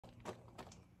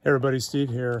Hey everybody,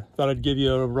 Steve here. Thought I'd give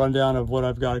you a rundown of what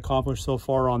I've got accomplished so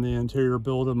far on the interior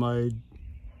build of my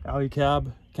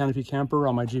Alucab Canopy camper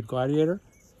on my Jeep Gladiator.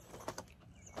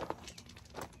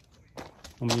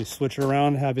 Let me switch it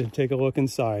around and have you take a look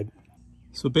inside.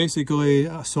 So basically,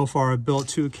 so far I've built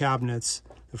two cabinets.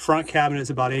 The front cabinet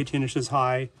is about 18 inches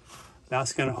high.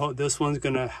 This one's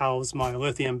gonna house my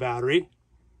lithium battery,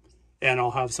 and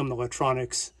I'll have some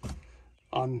electronics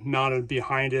mounted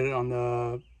behind it on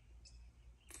the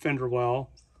fender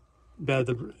well bed.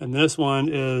 And this one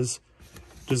is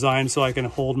designed so I can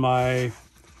hold a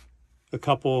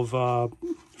couple of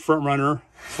front runner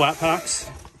flat packs.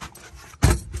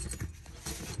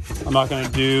 I'm not going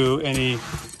to do any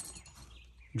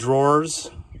drawers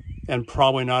and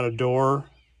probably not a door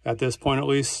at this point, at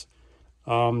least,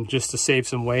 just to save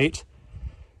some weight.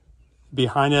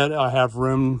 Behind it I have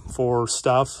room for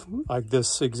stuff, like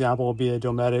this example will be a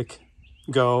Dometic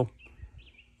Go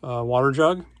water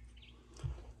jug.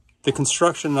 The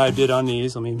construction I did on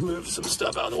these, let me move some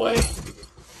stuff out of the way,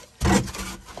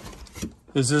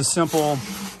 is this simple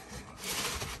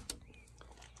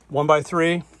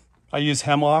 1x3. I use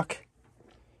hemlock.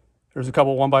 There's a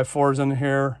couple 1x4s in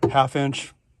here, 1/2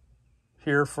 inch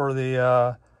here for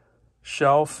the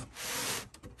shelf.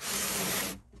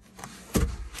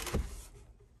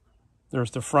 There's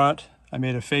the front. I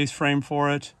made a face frame for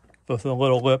it with a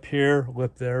little lip here,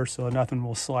 lip there, so nothing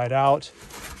will slide out.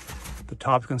 The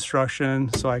top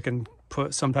construction, so I can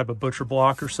put some type of butcher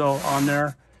block or so on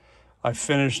there. I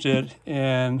finished it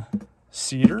in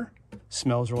cedar.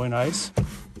 Smells really nice.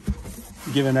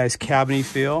 Give a nice cabiny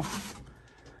feel.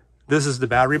 This is the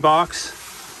battery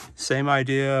box. Same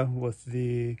idea with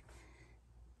the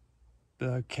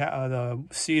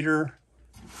cedar.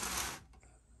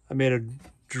 I made a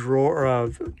drawer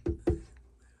of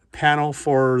panel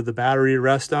for the battery to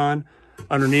rest on.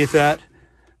 Underneath that,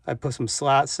 I put some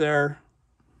slats there.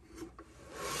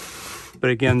 But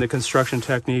again, the construction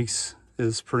techniques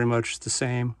is pretty much the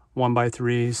same.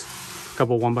 1x3s, a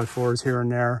couple 1x4s here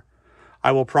and there.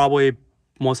 I will probably,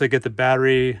 once I get the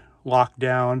battery locked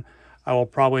down, I will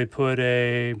probably put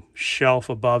a shelf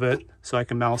above it so I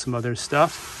can mount some other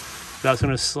stuff. That's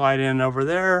gonna slide in over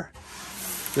there.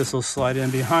 This will slide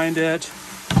in behind it.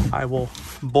 I will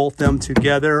bolt them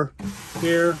together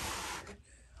here.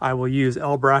 I will use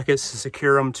L brackets to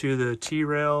secure them to the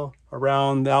T-rail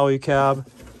around the Alucab.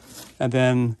 And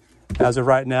then as of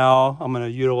right now, I'm going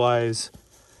to utilize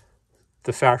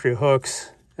the factory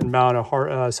hooks and mount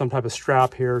some type of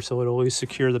strap here so it'll at least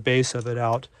secure the base of it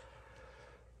out.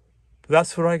 But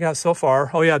that's what I got so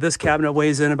far. Oh yeah, this cabinet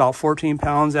weighs in about 14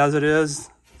 pounds as it is.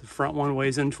 The front one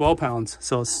weighs in 12 pounds.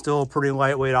 So it's still a pretty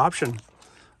lightweight option.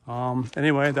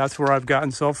 Anyway, that's where I've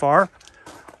gotten so far.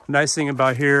 Nice thing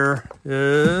about here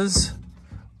is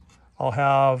I'll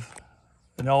have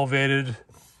an elevated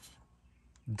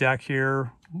deck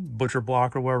here, butcher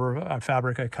block or whatever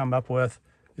fabric I come up with.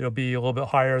 It'll be a little bit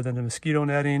higher than the mosquito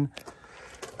netting.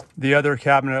 The other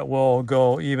cabinet will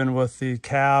go even with the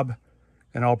cab,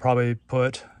 and I'll probably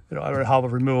put, I'll have a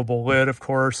removable lid, of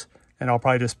course, and I'll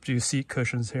probably just do seat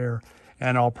cushions here.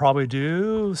 And I'll probably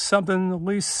do something at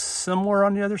least similar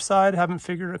on the other side. Haven't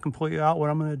figured it completely out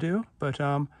what I'm going to do, but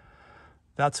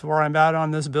that's where I'm at on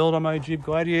this build on my Jeep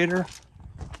Gladiator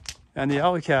and the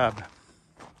Alucab.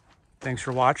 Thanks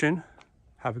for watching.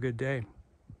 Have a good day.